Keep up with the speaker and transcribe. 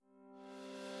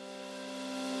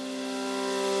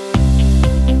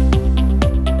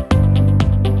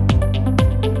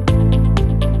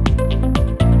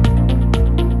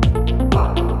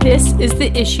is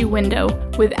The Issue Window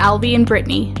with Albie and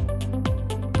Brittany.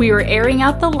 We are airing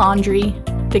out the laundry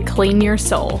to clean your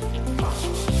soul.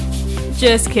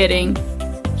 Just kidding.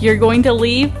 You're going to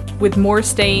leave with more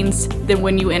stains than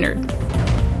when you entered.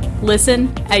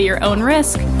 Listen at your own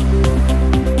risk.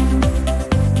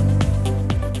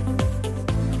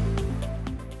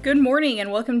 Good morning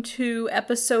and welcome to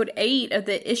episode 8 of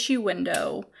The Issue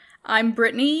Window. I'm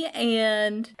Brittany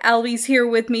and Albie's here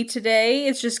with me today.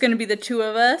 It's just going to be the two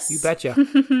of us. You betcha.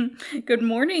 Good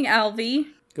morning, Albie.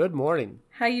 Good morning.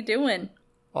 How you doing?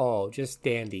 Oh, just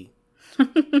dandy.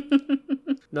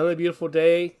 Another beautiful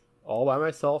day, all by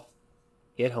myself,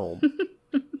 at home.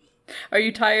 Are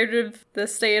you tired of the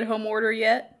stay-at-home order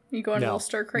yet? You going a little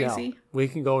stir crazy? No. We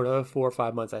can go another 4 or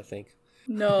 5 months, I think.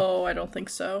 No, I don't think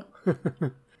so.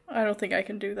 I don't think I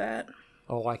can do that.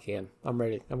 Oh, I can. I'm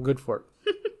ready. I'm good for it.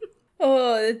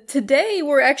 Today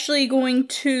we're actually going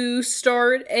to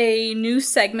start a new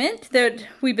segment that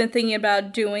we've been thinking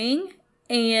about doing.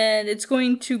 And it's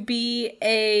going to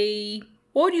be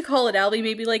what would you call it, Albie?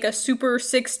 Maybe like a Super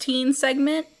 16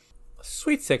 segment?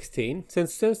 Sweet 16.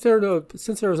 Since there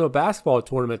was no basketball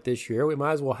tournament this year, we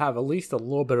might as well have at least a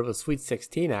little bit of a Sweet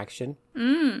 16 action.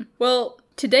 Well,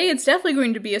 today it's definitely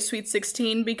going to be a Sweet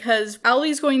 16 because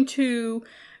Albie's going to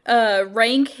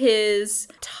rank his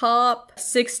top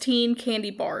 16 candy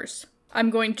bars.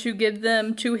 I'm going to give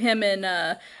them to him in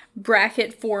a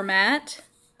bracket format.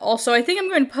 Also, I think I'm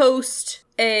going to post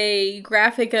a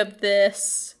graphic of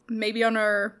this maybe on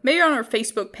our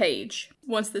Facebook page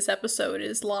once this episode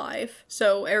is live,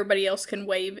 so everybody else can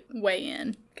weigh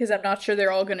in. Because I'm not sure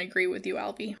they're all going to agree with you,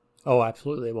 Albie. Oh,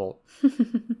 absolutely they won't.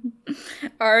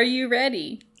 Are you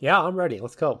ready? Yeah, I'm ready.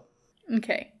 Let's go.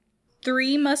 Okay.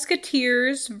 Three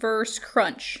Musketeers versus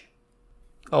Crunch.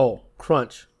 Oh,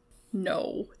 Crunch.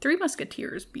 No. Three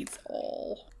Musketeers beats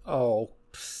all. Oh,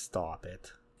 stop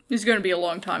it. It's going to be a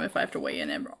long time if I have to weigh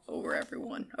in over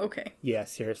everyone. Okay. Yeah,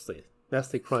 seriously.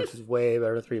 Nestle Crunch is way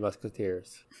better than Three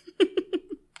Musketeers.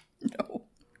 No.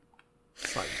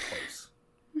 It's not even close.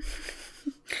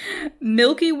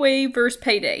 Milky Way versus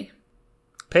Payday.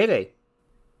 Payday.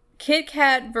 Kit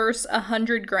Kat versus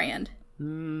 100 grand.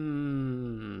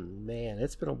 Man,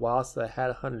 it's been a while since I had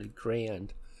 100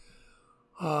 grand.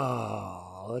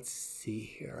 Oh, let's see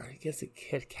here. I guess a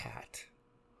Kit Kat.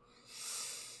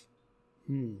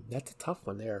 That's a tough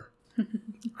one there.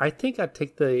 I think I'll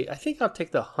take the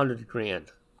 100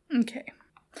 grand. Okay.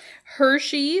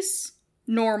 Hershey's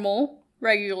normal,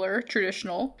 regular,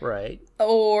 traditional. Right.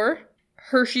 Or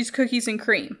Hershey's cookies and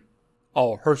cream.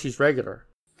 Oh, Hershey's regular.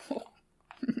 Oh,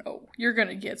 no, you're going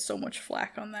to get so much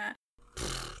flack on that.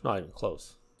 Not even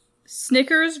close.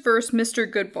 Snickers versus Mr.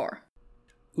 Goodbar.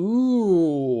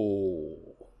 Ooh.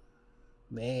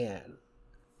 Man.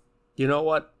 You know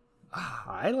what?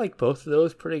 I like both of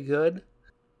those pretty good.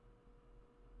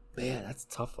 Man, that's a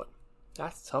tough one.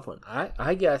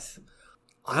 I guess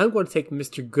I'm going to take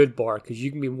Mr. Goodbar because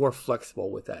you can be more flexible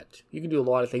with that. You can do a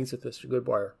lot of things with Mr.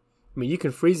 Goodbar. I mean, you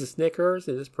can freeze the Snickers,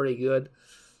 and it's pretty good.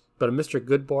 But a Mr.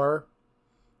 Goodbar,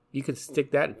 you can stick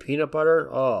that in peanut butter.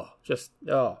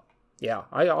 Yeah.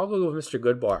 I'll go with Mr.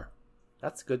 Goodbar.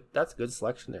 That's good. That's a good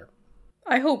selection there.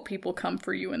 I hope people come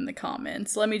for you in the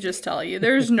comments. Let me just tell you,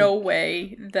 there's no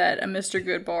way that a Mr.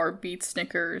 Goodbar beats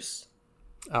Snickers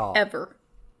ever.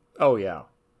 Oh yeah.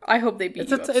 I hope they beat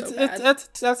you up so bad.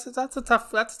 That's a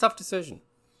tough decision.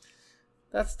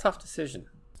 That's a tough decision.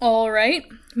 All right,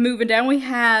 moving down, we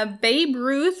have Babe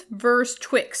Ruth versus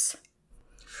Twix.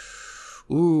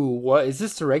 Ooh, what is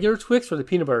this? The regular Twix or the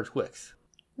peanut butter Twix?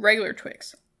 Regular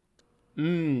Twix.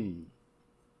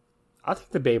 I'll take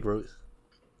the Babe Ruth.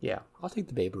 Yeah, I'll take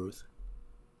the Babe Ruth.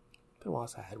 Been a while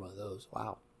since I had one of those.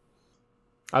 Wow.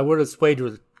 I would have swayed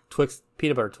with Twix,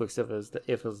 peanut butter Twix if it was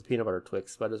the peanut butter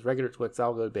Twix, but as regular Twix,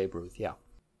 I'll go to Babe Ruth. Yeah.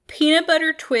 Peanut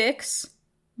butter Twix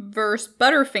versus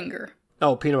Butterfinger.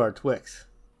 Oh, peanut butter Twix.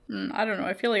 I don't know.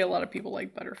 I feel like a lot of people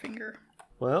like Butterfinger.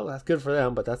 Well, that's good for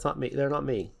them, but that's not me. They're not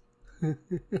me.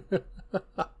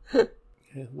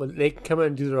 Well, they can come in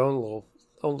and do their own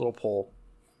little poll.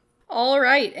 All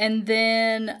right, and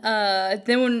then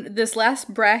when this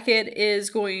last bracket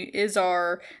is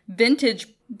our vintage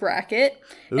bracket,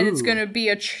 and it's going to be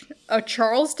a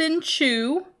Charleston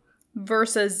Chew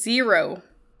versus Zero.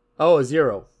 Oh, a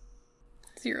Zero.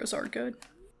 Zeros are good.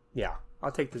 Yeah,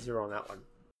 I'll take the Zero on that one.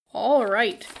 All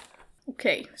right.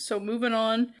 Okay, so moving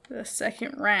on to the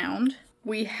second round,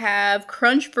 we have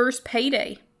Crunch versus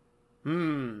Payday.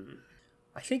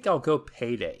 I think I'll go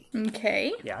Payday.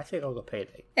 Okay. Yeah, I think I'll go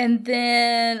Payday. And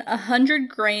then 100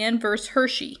 grand versus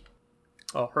Hershey.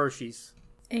 Oh, Hershey's.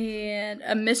 And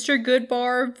a Mr.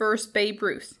 Goodbar versus Babe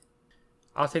Ruth.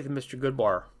 I'll take the Mr.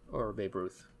 Goodbar or Babe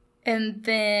Ruth. And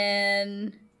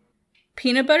then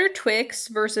peanut butter Twix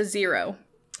versus Zero.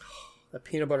 The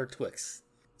peanut butter Twix.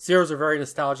 Zeros are very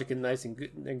nostalgic and nice and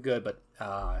good, but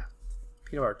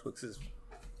peanut butter Twix is,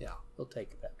 yeah, I'll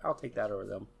take that. I'll take that over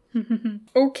them.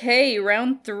 Okay,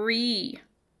 round 3.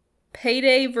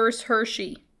 Payday versus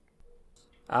Hershey.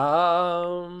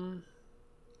 I'll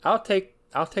take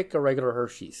a regular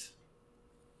Hershey's.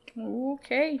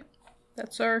 Okay,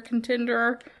 that's our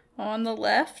contender on the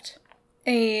left.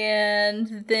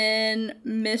 And then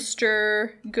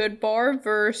Mr. Goodbar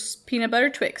versus Peanut Butter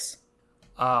Twix.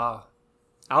 I'll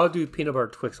do peanut butter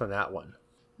Twix on that one.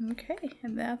 Okay,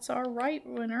 and that's our right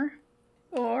winner.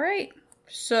 All right,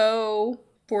 so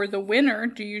for the winner,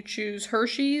 do you choose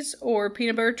Hershey's or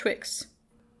Peanut Butter Twix?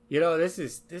 You know, this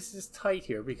is tight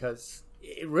here because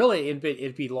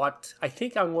it'd be a lot. I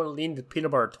think I'm going to lean to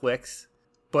peanut butter Twix,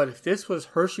 but if this was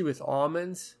Hershey with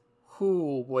almonds,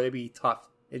 boy, it'd be tough.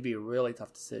 It'd be a really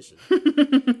tough decision.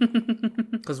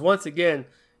 Because once again,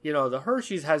 you know, the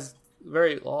Hershey's has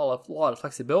a lot of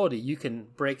flexibility. You can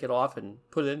break it off and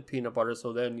put it in peanut butter,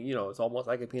 so then, you know, it's almost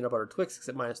like a peanut butter Twix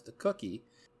except minus the cookie.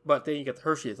 But then you get the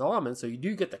Hershey with almonds, so you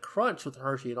do get the crunch with the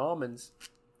Hershey and almonds.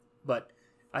 But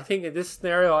I think in this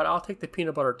scenario, I'll take the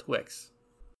peanut butter Twix.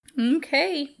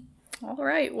 Okay. All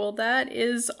right. Well, that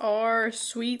is our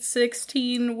Sweet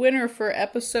 16 winner for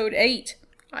episode 8.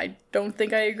 I don't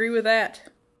think I agree with that.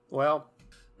 Well,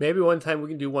 maybe one time we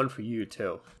can do one for you,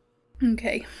 too.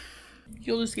 Okay.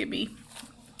 You'll just give me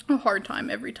a hard time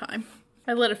every time.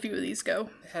 I let a few of these go.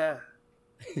 Yeah.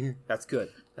 That's good.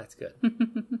 That's good.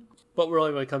 But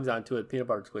really, when it comes down to it, peanut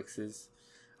butter Twix is,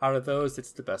 out of those,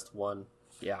 it's the best one.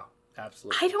 Yeah,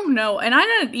 absolutely. I don't know. And I'm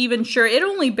not even sure. It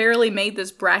only barely made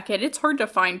this bracket. It's hard to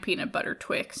find peanut butter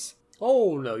Twix.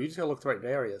 Oh, no. You just got to look at the right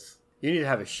areas. You need to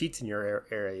have a Sheetz in your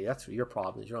area. That's your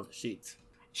problem, is you don't have a Sheetz.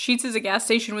 Sheetz is a gas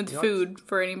station with food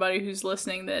for anybody who's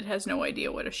listening that has no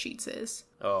idea what a Sheetz is.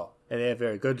 Oh, and they have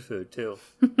very good food, too.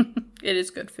 It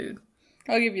is good food.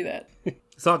 I'll give you that.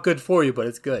 It's not good for you, but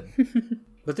it's good.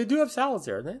 But they do have salads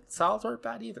there, and the salads aren't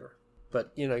bad either.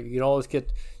 But, you know, you can always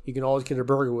get a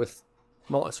burger with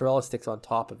mozzarella sticks on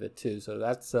top of it, too. So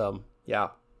that's, yeah.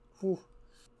 Whew.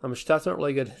 That's not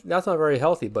really good. That's not very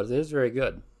healthy, but it is very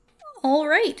good. All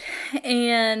right.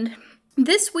 And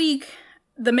this week,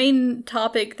 the main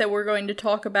topic that we're going to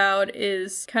talk about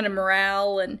is kind of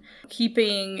morale and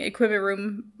keeping equipment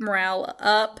room morale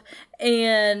up.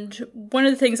 And one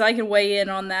of the things I can weigh in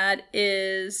on that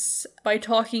is by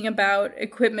talking about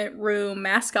equipment room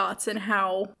mascots and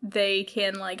how they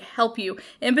can, like, help you.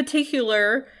 In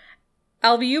particular,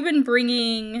 Albie, you've been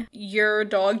bringing your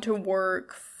dog to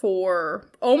work for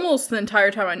almost the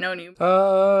entire time I've known you.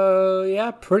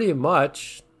 Yeah, pretty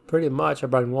much. Pretty much. I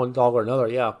brought one dog or another,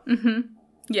 yeah. Mm-hmm.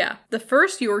 Yeah. The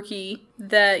first Yorkie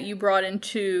that you brought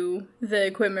into the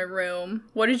equipment room,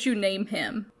 what did you name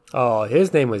him? Oh,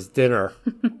 his name was Dinner.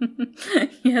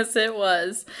 Yes, it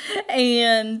was.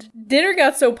 And Dinner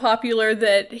got so popular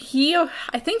that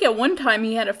I think at one time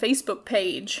he had a Facebook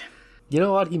page. You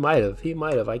know what? He might have.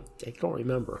 I don't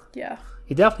remember. Yeah.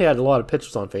 He definitely had a lot of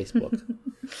pictures on Facebook.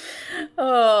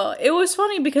 It was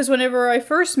funny because whenever I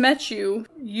first met you,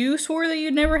 you swore that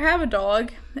you'd never have a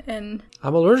dog, and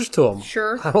I'm allergic to them.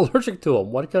 Sure. I'm allergic to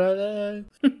them. What can I...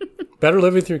 Better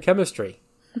living through chemistry.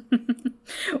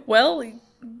 Well,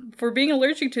 for being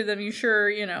allergic to them, you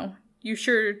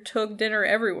sure took Dinner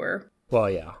everywhere. Well,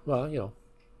 yeah. Well, you know,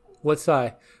 once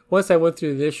I went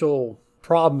through the initial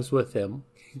problems with him,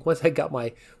 once I got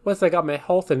my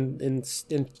health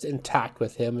intact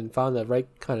with him and found the right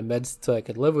kind of meds so I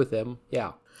could live with him,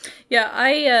 yeah.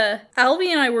 Yeah, Albie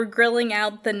and I were grilling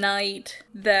out the night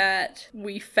that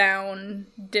we found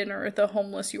Dinner, the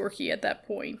homeless Yorkie, at that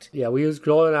point. Yeah, we was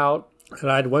grilling out,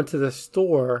 and I went to the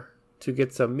store to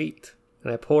get some meat,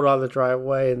 and I pulled out of the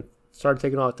driveway and started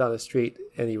taking off down the street,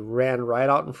 and he ran right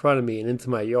out in front of me and into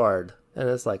my yard. And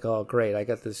it's like, oh, great, I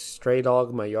got this stray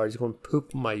dog in my yard. He's going to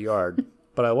poop in my yard.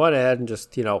 But I went ahead and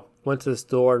just, went to the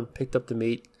store and picked up the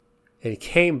meat. And he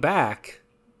came back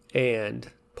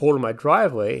and pulled in my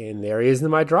driveway, and there he is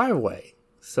in my driveway.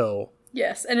 So...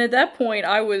 Yes, and at that point,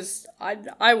 I was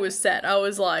set. I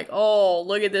was like, oh,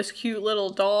 look at this cute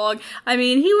little dog. I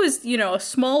mean, he was, a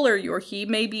smaller Yorkie,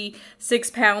 maybe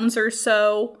 6 pounds or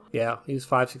so. Yeah, he was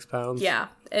 5-6 pounds. Yeah,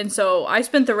 and so I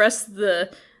spent the rest of the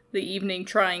evening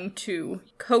trying to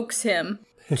coax him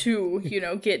to,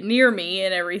 get near me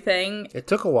and everything. It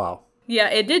took a while. Yeah,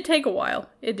 it did take a while.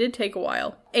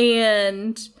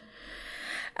 And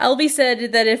Albie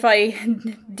said that if I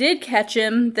did catch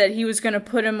him, that he was going to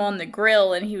put him on the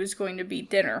grill and he was going to be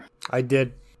Dinner. I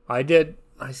did.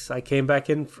 I came back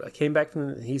in. I came back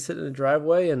from. He's sitting in the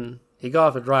driveway, and he got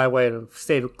off the driveway and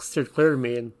steered clear of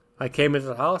me. And I came into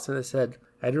the house, and I said,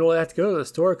 "I didn't really have to go to the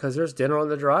store because there's dinner on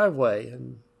the driveway."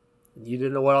 And you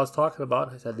didn't know what I was talking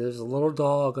about. I said, "There's a little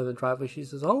dog on the driveway." She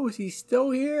says, "Oh, is he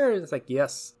still here?" And it's like,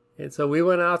 "Yes." And so we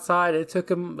went outside. It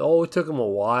took him a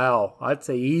while. I'd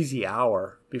say easy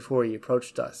hour before he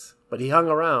approached us. But he hung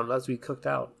around as we cooked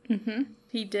out. Mm-hmm.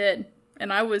 He did.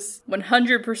 And I was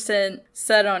 100%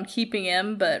 set on keeping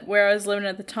him, but where I was living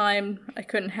at the time, I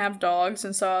couldn't have dogs,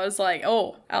 and so I was like,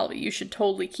 oh, Albie, you should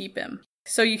totally keep him.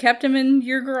 So you kept him in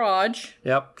your garage.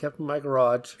 Yep, kept him in my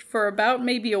garage. For about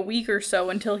maybe a week or so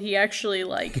until he actually,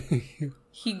 like,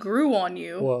 he grew on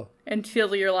you. Whoa.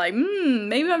 Until you're like,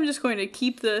 maybe I'm just going to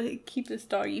keep this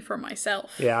doggy for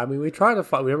myself. Yeah, I mean, we tried to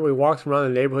find, remember we walked around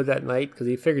the neighborhood that night because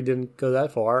he figured it didn't go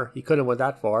that far. He couldn't have went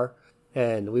that far.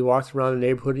 And we walked around the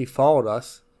neighborhood. He followed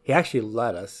us. He actually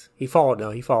led us. He followed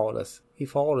us. He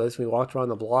followed us. We walked around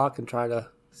the block and tried to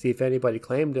see if anybody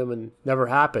claimed him, and never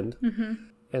happened. Mm-hmm.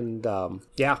 And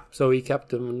so we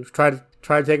kept him and tried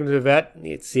to take him to the vet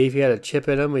and see if he had a chip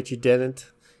in him, which he didn't.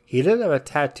 He didn't have a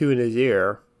tattoo in his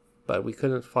ear, but we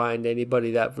couldn't find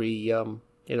anybody that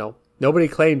nobody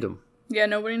claimed him. Yeah,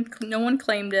 no one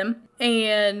claimed him.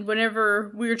 And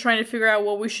whenever we were trying to figure out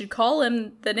what we should call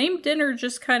him, the name Dinner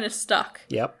just kind of stuck.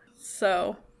 Yep.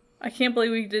 So, I can't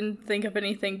believe we didn't think of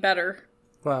anything better.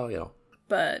 Well,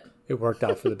 but it worked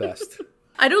out for the best.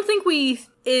 I don't think we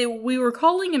were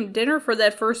calling him Dinner for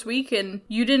that first week, and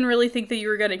you didn't really think that you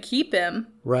were going to keep him.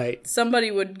 Right.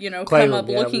 Somebody would, Claim come up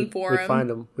looking for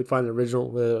him. We'd find the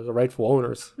original, the rightful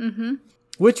owners. Mm-hmm.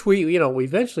 Which we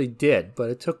eventually did, but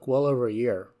it took well over a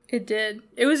year. It did.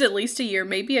 It was at least a year,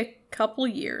 maybe a couple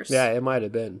years. Yeah, it might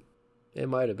have been. It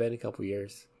might have been a couple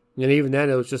years. And even then,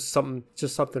 it was just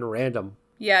something random.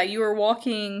 Yeah, you were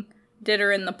walking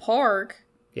Dinner in the park.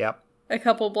 Yep. A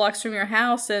couple blocks from your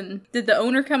house, and did the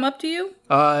owner come up to you?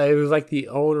 It was like the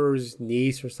owner's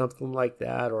niece or something like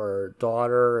that, or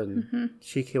daughter, and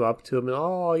she came up to him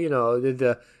and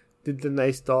did the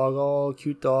nice dog, oh,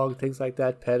 cute dog, things like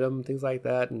that, pet him, things like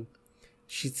that, and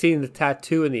she'd seen the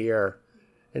tattoo in the ear,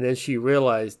 and then she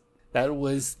realized that it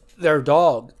was their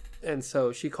dog, and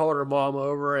so she called her mom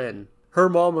over, and her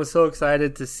mom was so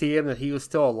excited to see him that he was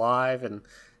still alive and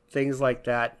things like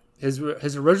that. His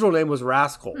original name was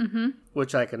Rascal,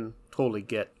 which I can totally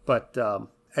get. But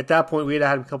at that point, we had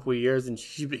had him a couple of years, and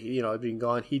she'd been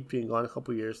gone. He'd been gone a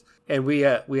couple of years, and we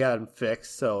had him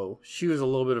fixed. So she was a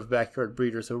little bit of a backyard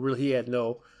breeder. So really, he had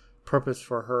no purpose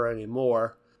for her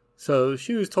anymore. So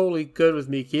she was totally good with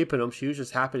me keeping him. She was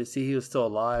just happy to see he was still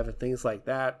alive and things like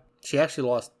that. She actually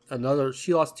lost 2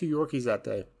 Yorkies that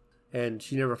day, and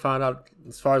she never found out.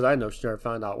 As far as I know, she never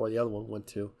found out where the other one went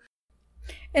to.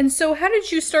 And so how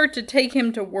did you start to take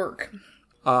him to work?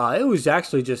 It was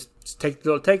actually just take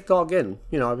the dog in.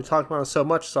 I've been talking about it so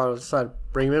much, so I decided to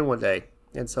bring him in one day.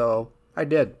 And so I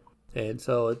did. And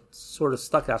so it sort of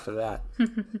stuck after that.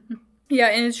 Yeah,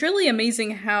 and it's really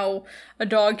amazing how a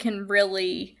dog can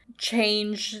really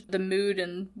change the mood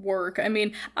and work. I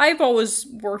mean, I've always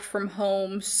worked from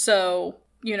home, so,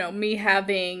 me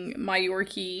having my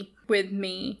Yorkie with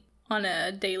me on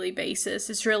a daily basis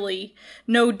is really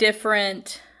no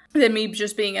different than me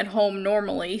just being at home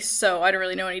normally, so I don't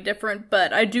really know any different,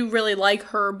 but I do really like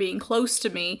her being close to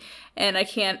me, and I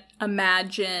can't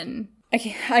imagine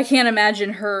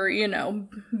her,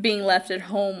 being left at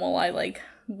home while I,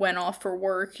 went off for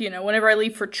work. Whenever I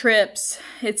leave for trips,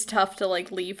 it's tough to,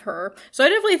 leave her. So I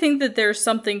definitely think that there's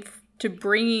something to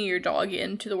bringing your dog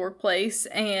into the workplace.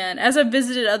 And as I've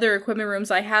visited other equipment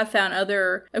rooms, I have found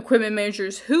other equipment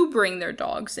managers who bring their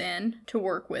dogs in to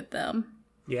work with them.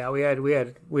 Yeah, we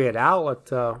had Al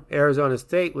at Arizona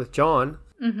State with John.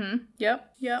 Mm-hmm.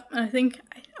 Yep. And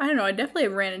I don't know, I definitely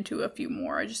ran into a few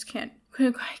more. I just can't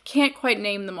quite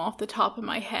name them off the top of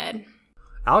my head.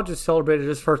 Al just celebrated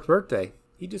his first birthday.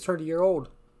 He just turned a year old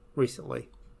recently.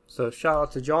 So shout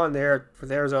out to John there for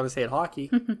the Arizona State hockey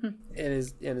and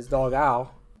his dog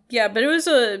Al. Yeah, but it was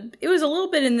a little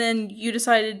bit, and then you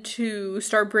decided to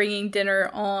start bringing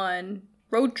Dinner on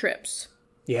road trips.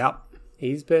 Yeah,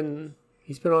 he's been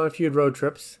on a few road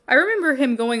trips. I remember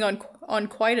him going on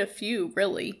quite a few.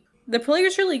 Really, the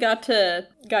players really got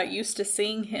used to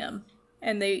seeing him,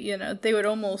 and they would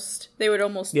almost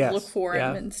look for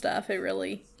him and stuff. It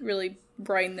really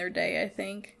brightened their day, I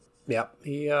think. Yeah,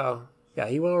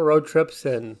 he went on road trips,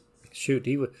 and shoot,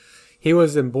 he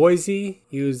was in Boise,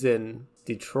 he was in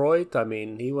Detroit. I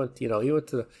mean, he went to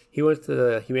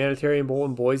the Humanitarian Bowl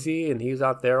in Boise, and he was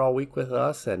out there all week with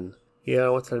us, and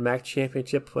went to the MAC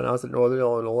championship when I was in Northern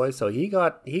Illinois. So he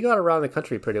got around the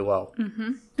country pretty well.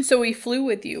 Mm-hmm. So he flew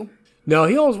with you. No,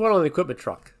 he always went on the equipment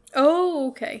truck. Oh,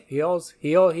 okay. He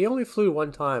only flew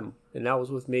one time, and that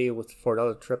was with me for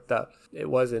another trip. That it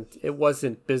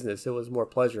wasn't business; it was more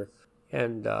pleasure.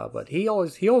 And but he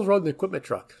always rode the equipment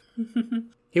truck.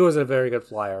 He wasn't a very good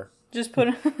flyer. Just put.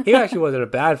 He actually wasn't a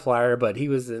bad flyer, but he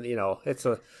was. It's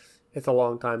a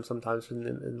long time sometimes in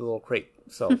the little crate.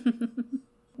 So.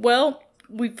 Well,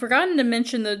 we've forgotten to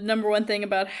mention the number one thing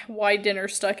about why dinner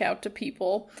stuck out to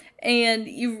people, and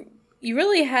you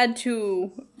really had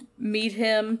to meet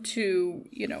him to,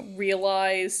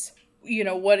 realize,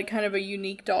 what kind of a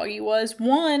unique dog he was.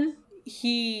 One,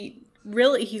 he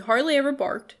hardly ever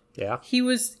barked. Yeah. He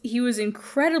was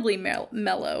incredibly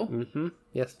mellow. Mm-hmm.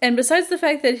 Yes. And besides the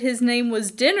fact that his name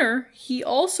was Dinner, he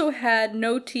also had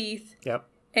no teeth. Yep.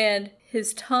 And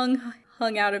his tongue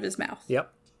hung out of his mouth.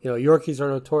 Yep. Yorkies are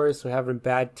notorious for having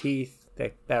bad teeth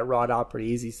that rot out pretty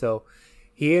easy. So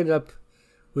he ended up,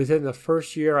 within the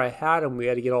first year I had him, we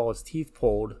had to get all his teeth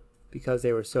pulled because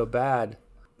they were so bad.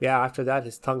 Yeah, after that,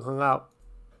 his tongue hung out.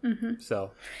 Mm-hmm.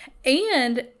 So.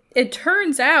 And it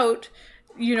turns out,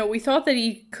 we thought that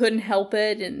he couldn't help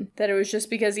it and that it was just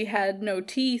because he had no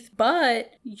teeth.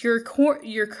 But your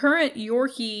current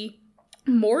Yorkie,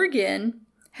 Morgan,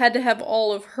 had to have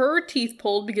all of her teeth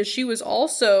pulled because she was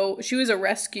a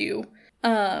rescue.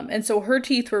 And so her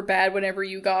teeth were bad whenever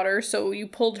you got her. So you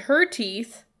pulled her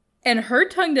teeth and her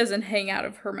tongue doesn't hang out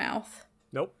of her mouth.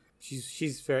 Nope.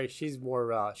 She's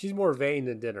more vain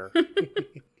than Dinner.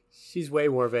 She's way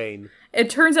more vain. It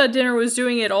turns out Dinner was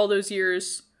doing it all those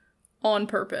years on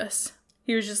purpose.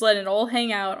 He was just letting it all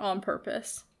hang out on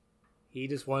purpose. He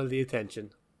just wanted the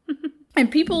attention. And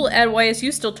people at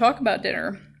YSU still talk about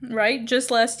Dinner, right?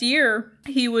 Just last year,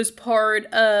 he was part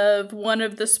of one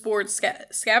of the sports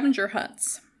scavenger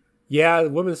hunts. Yeah, the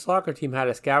women's soccer team had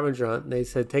a scavenger hunt, and they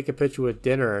said, take a picture with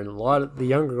Dinner, and a lot of the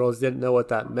younger girls didn't know what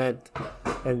that meant,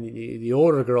 and the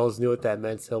older girls knew what that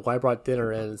meant, so I brought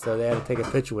Dinner in, so they had to take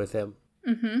a picture with him.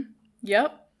 Mm-hmm.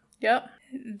 Yep.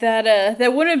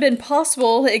 That wouldn't have been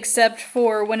possible except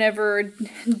for whenever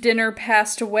Dinner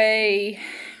passed away.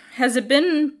 Has it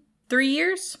been 3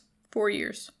 years? 4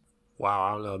 years? Wow,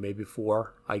 I don't know, maybe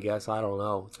 4, I guess. I don't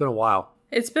know. It's been a while.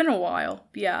 It's been a while,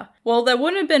 yeah. Well, that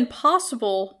wouldn't have been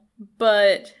possible,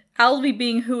 but Albie,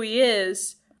 being who he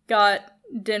is, got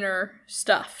Dinner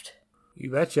stuffed.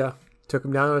 You betcha. Took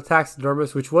him down to a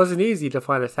taxidermist, which wasn't easy to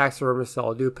find a taxidermist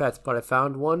that'll do pets, but I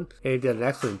found one, and he did an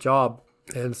excellent job.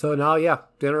 And so now, yeah,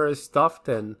 Dinner is stuffed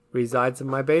and resides in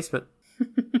my basement.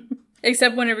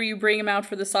 Except whenever you bring him out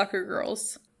for the soccer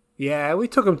girls. Yeah, we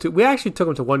actually took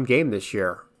him to one game this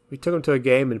year. We took him to a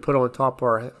game and put him on top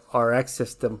of our X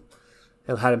system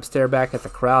and had him stare back at the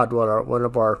crowd when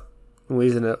we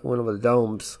was in one of the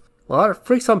domes. It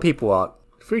freaked some people out.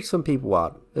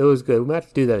 It was good. We might have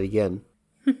to do that again.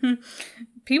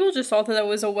 People just thought that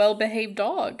was a well-behaved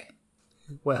dog.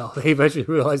 Well, they eventually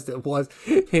realized it was.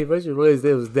 They eventually realized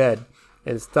it was dead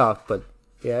and stuff. But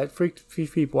yeah, it freaked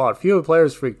people out. A few of the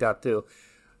players freaked out too.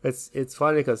 It's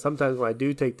funny because sometimes when I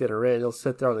do take Dinner in, he'll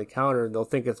sit there on the counter and they'll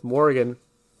think it's Morgan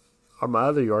or my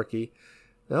other Yorkie.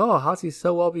 Oh, how's he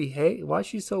so well behaved? Why is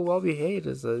she so well behaved?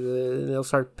 And they'll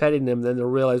start petting him. Then they'll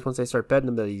realize once they start petting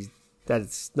him that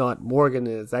it's not Morgan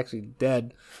and it's actually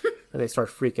dead. And they start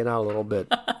freaking out a little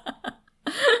bit.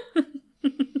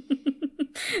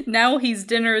 Now he's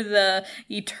Dinner, the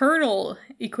eternal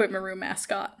equipment room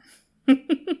mascot.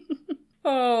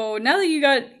 Oh, now that you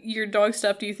got your dog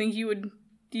stuff, do you think you would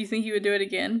do it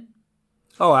again?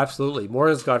 Oh, absolutely.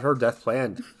 Morgan's got her death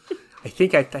planned. I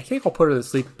think I'll put her in the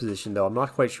sleeping position though. I'm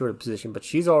not quite sure of the position, but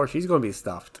she's going to be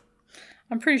stuffed.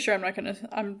 I'm pretty sure I'm not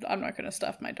gonna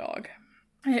stuff my dog.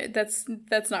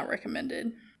 That's not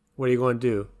recommended. What are you going to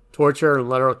do? Torture her and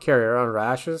let her carry around her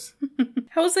ashes?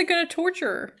 How is that going to torture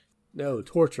her? No,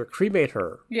 torture. Cremate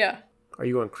her. Yeah. Are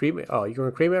you going to cremate? Oh, you're going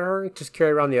to cremate her? Just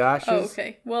carry around the ashes? Oh,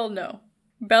 okay. Well, no.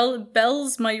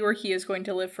 Belle's my Yorkie is going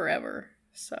to live forever,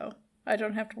 so I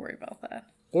don't have to worry about that.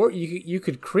 Or you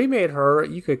could cremate her.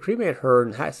 You could cremate her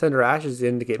and send her ashes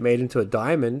in to get made into a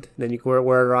diamond. Then you could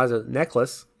wear her as a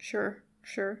necklace. Sure.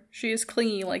 She is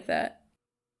clingy like that.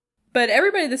 But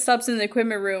everybody that stops in the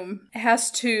equipment room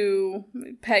has to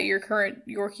pet your current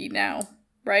Yorkie now,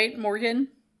 right, Morgan?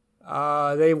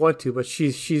 They want to, but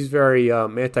she's very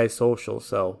antisocial.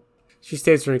 So she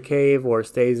stays in her cave or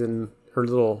stays in her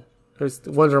little. There's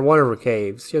one of her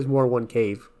caves. She has more than one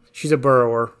cave. She's a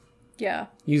burrower. Yeah.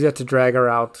 Use that to drag her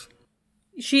out.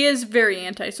 She is very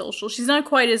antisocial. She's not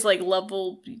quite as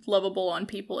lovable on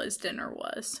people as Dinner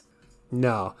was.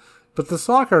 No. But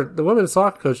the women's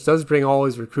soccer coach does bring all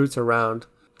his recruits around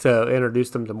to introduce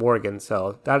them to Morgan.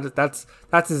 So that's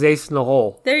his ace in the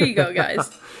hole. There you go, guys.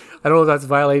 I don't know if that's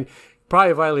violating.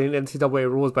 probably violating NCAA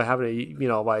rules by having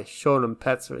by showing them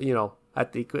pets, in the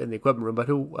equipment room. But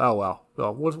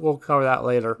we'll cover that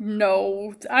later.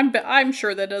 No, I'm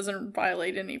sure that doesn't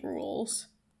violate any rules.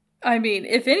 I mean,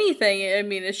 if anything,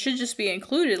 it should just be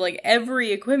included. Like,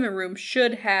 every equipment room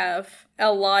should have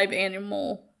a live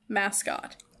animal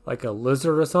mascot. Like a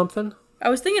lizard or something? I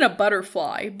was thinking a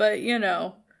butterfly, but,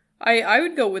 I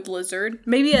would go with lizard.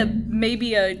 Maybe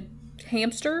a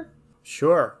hamster?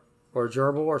 Sure. Or a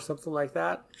gerbil or something like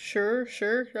that? Sure.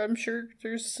 I'm sure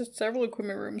there's several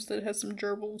equipment rooms that have some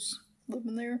gerbils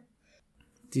living there.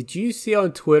 Did you see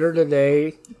on Twitter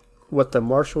today what the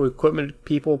Marshall equipment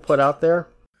people put out there?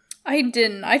 I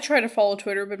didn't. I try to follow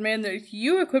Twitter, but man,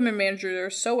 you equipment managers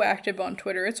are so active on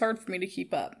Twitter, it's hard for me to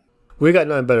keep up. We got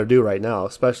nothing better to do right now,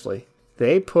 especially.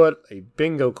 They put a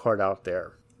bingo card out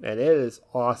there, and it is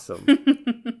awesome.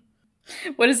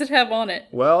 What does it have on it?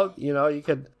 Well, you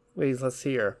could, let's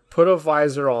see here. Put a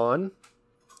visor on,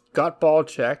 got ball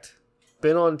checked,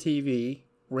 been on TV,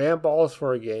 ran balls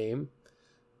for a game,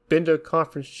 been to a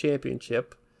conference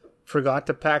championship, forgot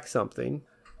to pack something,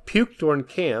 puked during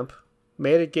camp,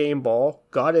 made a game ball,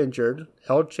 got injured,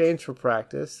 held chains for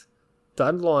practice,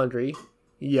 done laundry,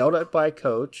 yelled at by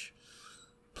coach,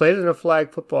 played in a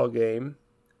flag football game,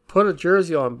 put a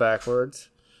jersey on backwards,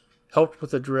 helped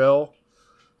with a drill,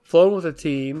 flown with a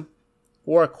team,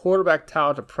 wore a quarterback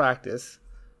towel to practice,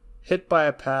 hit by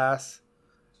a pass,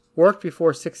 worked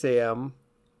before 6 a.m.,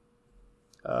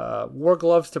 wore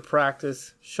gloves to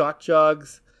practice, shot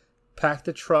jugs, packed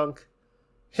a trunk,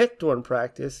 hit during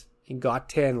practice, and got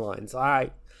tan lines.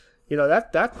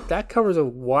 That covers a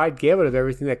wide gamut of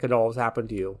everything that could always happen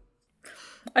to you.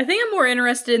 I think I'm more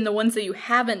interested in the ones that you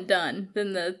haven't done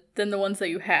than the ones that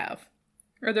you have.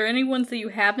 Are there any ones that you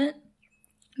haven't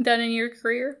done in your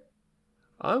career?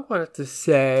 I wanted to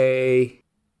say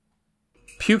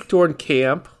puke during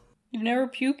camp. You've never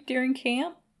puked during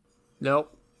camp?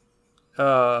 Nope.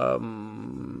 I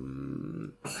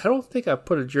don't think I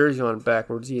put a jersey on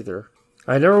backwards either.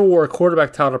 I never wore a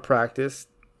quarterback towel to practice.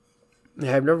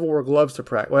 I've never wore gloves to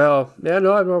practice. Well, yeah,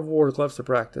 no, I've never wore gloves to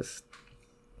practice.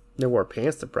 Never wore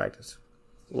pants to practice,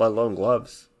 let alone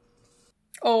gloves.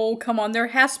 Oh, come on. There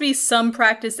has to be some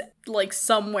practice, like,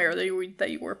 somewhere that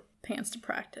you wore pants to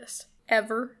practice.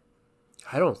 Ever?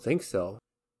 I don't think so.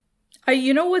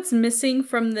 You know what's missing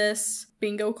from this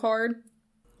bingo card?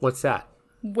 What's that?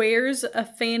 Wears a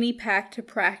fanny pack to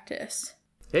practice.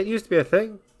 It used to be a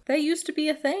thing. That used to be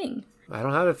a thing. I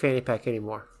don't have a fanny pack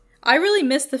anymore. I really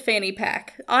miss the fanny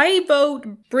pack. I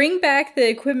vote bring back the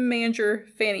equipment manager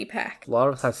fanny pack. A lot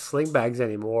of us have sling bags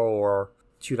anymore, or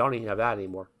shoot, I don't even have that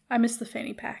anymore. I miss the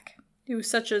fanny pack. It was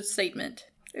such a statement.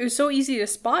 It was so easy to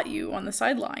spot you on the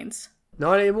sidelines.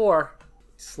 Not anymore.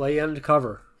 Slay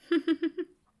undercover.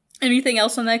 Anything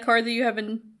else on that card that you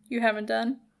haven't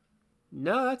done?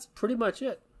 No, that's pretty much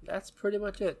it.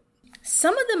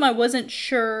 Some of them I wasn't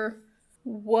sure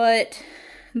what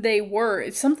they were.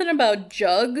 It's something about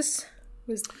jugs.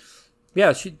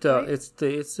 Yeah, it's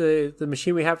the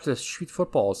machine we have to shoot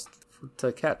footballs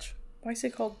to catch. Why is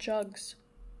it called jugs?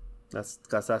 That's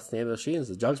the name of the machine. It's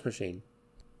the jugs machine.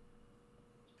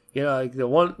 Like the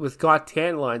one with got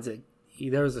tan lines.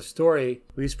 There was a story.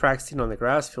 We was practicing on the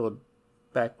grass field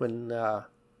back in the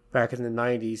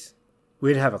 90s. We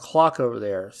didn't have a clock over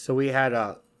there, so we had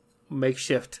a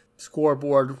makeshift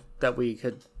scoreboard that we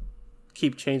could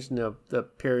keep changing the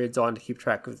periods on to keep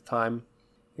track of the time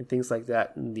and things like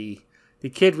that. And the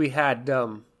kid we had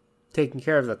taking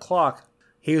care of the clock,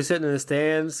 he was sitting in the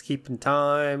stands, keeping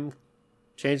time,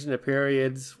 changing the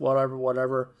periods,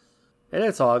 whatever. And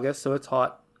it's August, so it's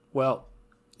hot. Well,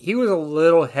 he was a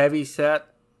little heavy set,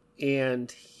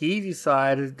 and he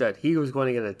decided that he was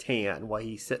going to get a tan while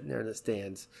he's sitting there in the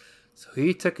stands. So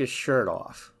he took his shirt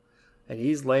off, and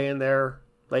he's laying there,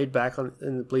 laid back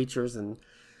in the bleachers, and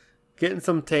getting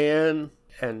some tan,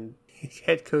 and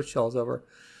head coach yells over,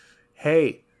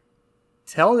 "Hey,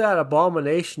 tell that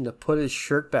abomination to put his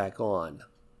shirt back on."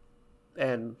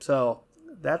 And so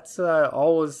that's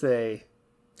always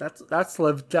that's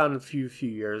lived down a few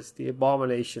years. The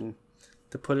abomination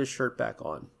to put his shirt back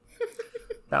on.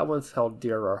 That one's held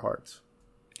dear to our hearts.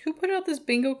 Who put out this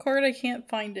bingo card? I can't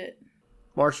find it.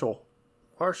 Marshall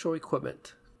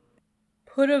Equipment.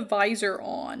 Put a visor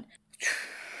on.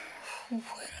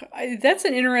 That's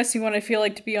an interesting one, I feel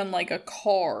like, to be on, like, a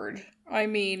card. I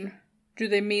mean, do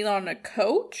they mean on a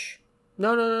coach?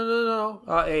 No.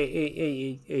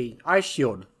 A eye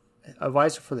shield. A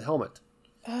visor for the helmet.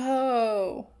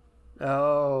 Oh.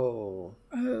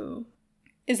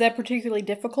 Is that particularly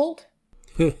difficult?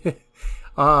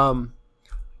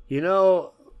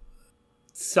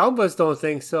 Some of us don't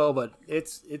think so, but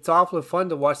it's awfully fun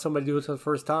to watch somebody do it for the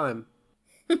first time.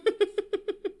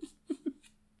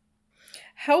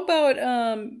 How about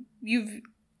you've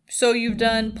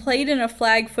played in a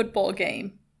flag football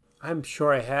game? I'm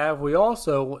sure I have. We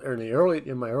also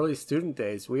in my early student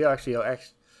days, we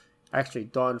actually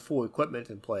donned full equipment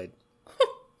and played.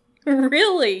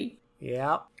 Really?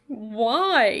 Yeah.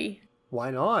 Why? Why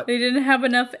not? They didn't have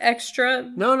enough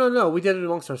extra. No. We did it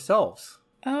amongst ourselves.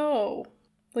 Oh,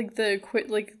 like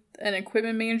an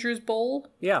equipment manager's bowl.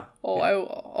 Yeah.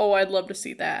 I'd love to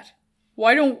see that.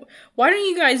 Why don't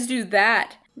you guys do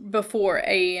that before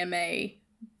AMA?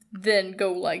 Then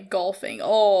go like golfing.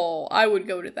 Oh, I would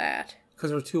go to that.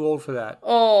 Because we're too old for that.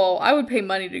 Oh, I would pay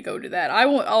money to go to that. I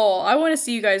want to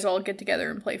see you guys all get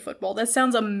together and play football. That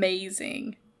sounds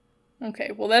amazing.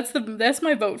 Okay, well that's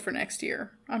my vote for next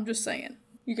year. I'm just saying.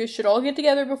 You guys should all get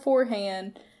together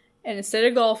beforehand, and instead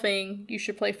of golfing, you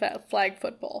should play flag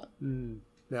football.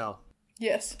 No.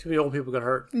 Yes. Too many old people get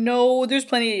hurt. No, there's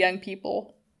plenty of young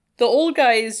people. The old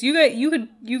guys, you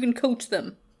can coach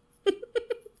them.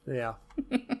 Yeah.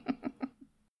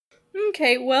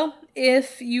 Okay, well,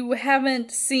 if you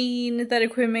haven't seen that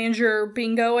Equipment Manager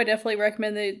bingo, I definitely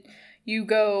recommend that you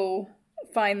go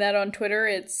find that on Twitter.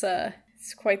 It's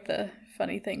quite the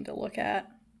funny thing to look at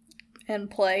and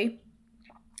play.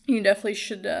 You definitely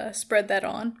should spread that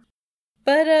on.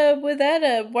 But with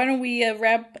that, why don't we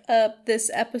wrap up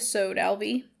this episode,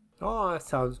 Alvy? Oh, that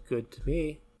sounds good to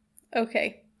me.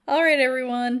 Okay. All right,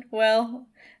 everyone. Well,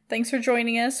 thanks for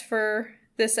joining us for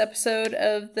this episode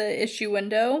of the Issue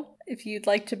Window. If you'd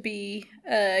like to be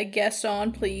a guest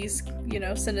on, please,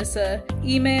 send us an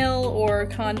email or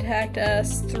contact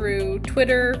us through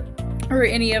Twitter or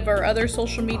any of our other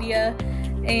social media.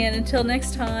 And until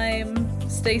next time,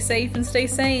 stay safe and stay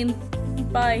sane.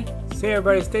 Bye. See you,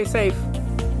 everybody. Stay safe.